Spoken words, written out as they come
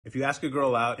If you ask a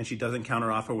girl out and she doesn't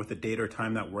counteroffer with a date or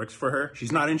time that works for her,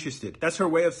 she's not interested. That's her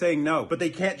way of saying no. But they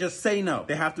can't just say no.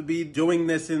 They have to be doing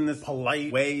this in this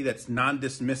polite way that's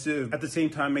non-dismissive. At the same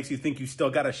time, makes you think you still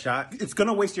got a shot. It's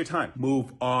gonna waste your time.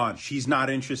 Move on. She's not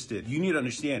interested. You need to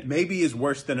understand, maybe is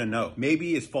worse than a no.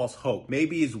 Maybe is false hope.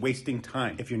 Maybe is wasting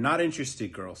time. If you're not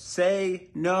interested, girls, say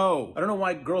no. I don't know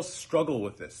why girls struggle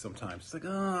with this sometimes. It's like,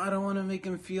 oh, I don't want to make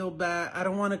him feel bad. I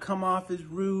don't want to come off as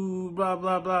rude, blah,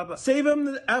 blah, blah, blah. Save him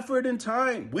the effort and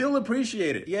time. We'll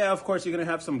appreciate it. Yeah, of course, you're going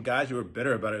to have some guys who are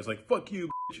bitter about it. It's like, fuck you,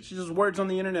 bitch. It's just words on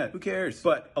the internet. Who cares?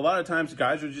 But a lot of times,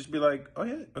 guys will just be like, oh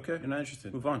yeah, okay, you're not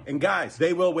interested. Move on. And guys,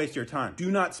 they will waste your time. Do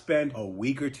not spend a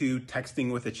week or two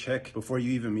texting with a chick before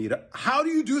you even meet up. How do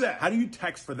you do that? How do you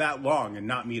text for that long and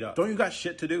not meet up? Don't you got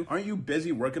shit to do? Aren't you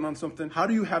busy working on something? How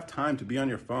do you have time to be on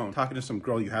your phone talking to some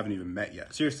girl you haven't even met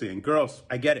yet? Seriously, and girls,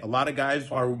 I get it. A lot of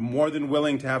guys are more than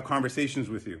willing to have conversations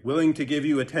with you, willing to give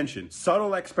you attention.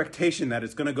 Subtle expectation that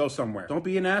it's gonna go somewhere. Don't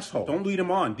be an asshole. Don't lead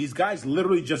them on. These guys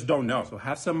literally just don't know. So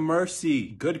have some mercy,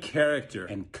 good character,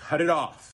 and cut it off.